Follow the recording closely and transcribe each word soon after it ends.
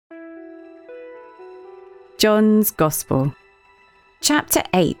John's Gospel, Chapter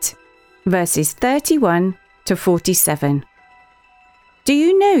 8, verses 31 to 47. Do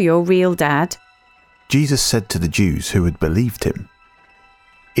you know your real dad? Jesus said to the Jews who had believed him,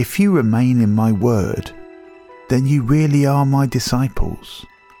 "If you remain in my word, then you really are my disciples.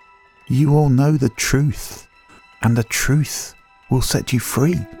 You will know the truth, and the truth will set you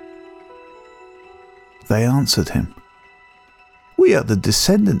free." They answered him, "We are the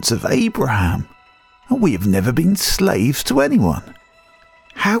descendants of Abraham, and we have never been slaves to anyone.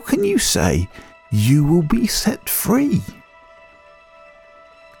 How can you say you will be set free?"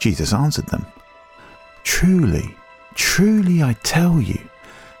 Jesus answered them, "Truly, truly I tell you,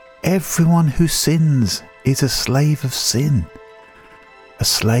 everyone who sins is a slave of sin. A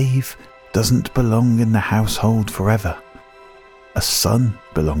slave doesn't belong in the household forever. A son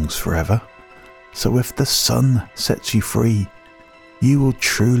belongs forever. So if the Son sets you free, you will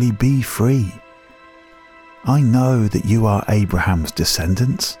truly be free. I know that you are Abraham's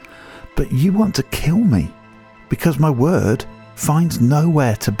descendants, but you want to kill me, because my word finds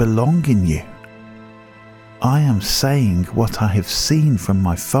nowhere to belong in you. I am saying what I have seen from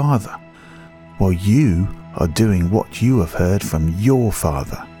my Father, while you are doing what you have heard from your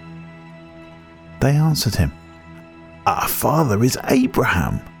father." They answered him, "Our father is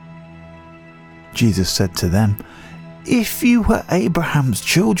Abraham." Jesus said to them, "If you were Abraham's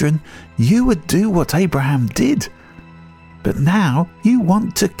children, you would do what Abraham did. But now you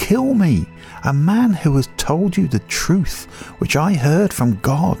want to kill me, a man who has told you the truth, which I heard from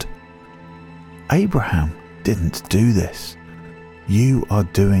God. Abraham didn't do this. You are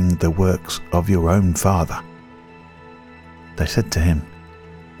doing the works of your own father." They said to him,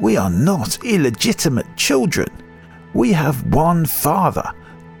 "We are not illegitimate children. We have one Father,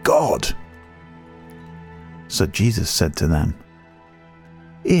 God." So Jesus said to them,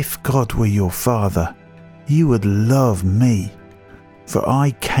 "If God were your Father, you would love me, for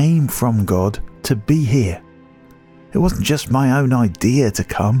I came from God to be here. It wasn't just my own idea to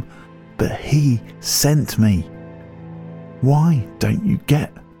come, but He sent me. Why don't you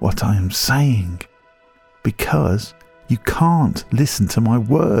get what I am saying? Because you can't listen to my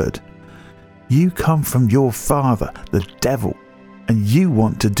word. You come from your father, the devil, and you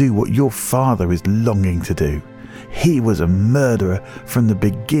want to do what your father is longing to do. He was a murderer from the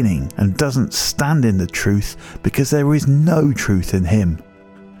beginning and doesn't stand in the truth because there is no truth in him.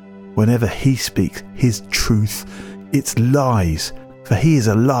 Whenever he speaks his truth, it's lies, for he is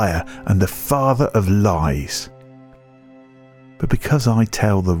a liar and the father of lies. But because I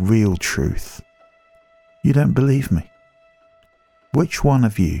tell the real truth, you don't believe me. Which one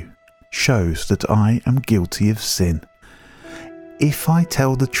of you shows that I am guilty of sin? If I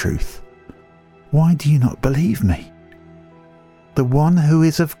tell the truth, why do you not believe me? The one who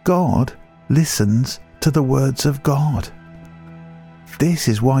is of God listens to the words of God. This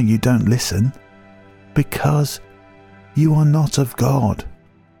is why you don't listen, because you are not of God.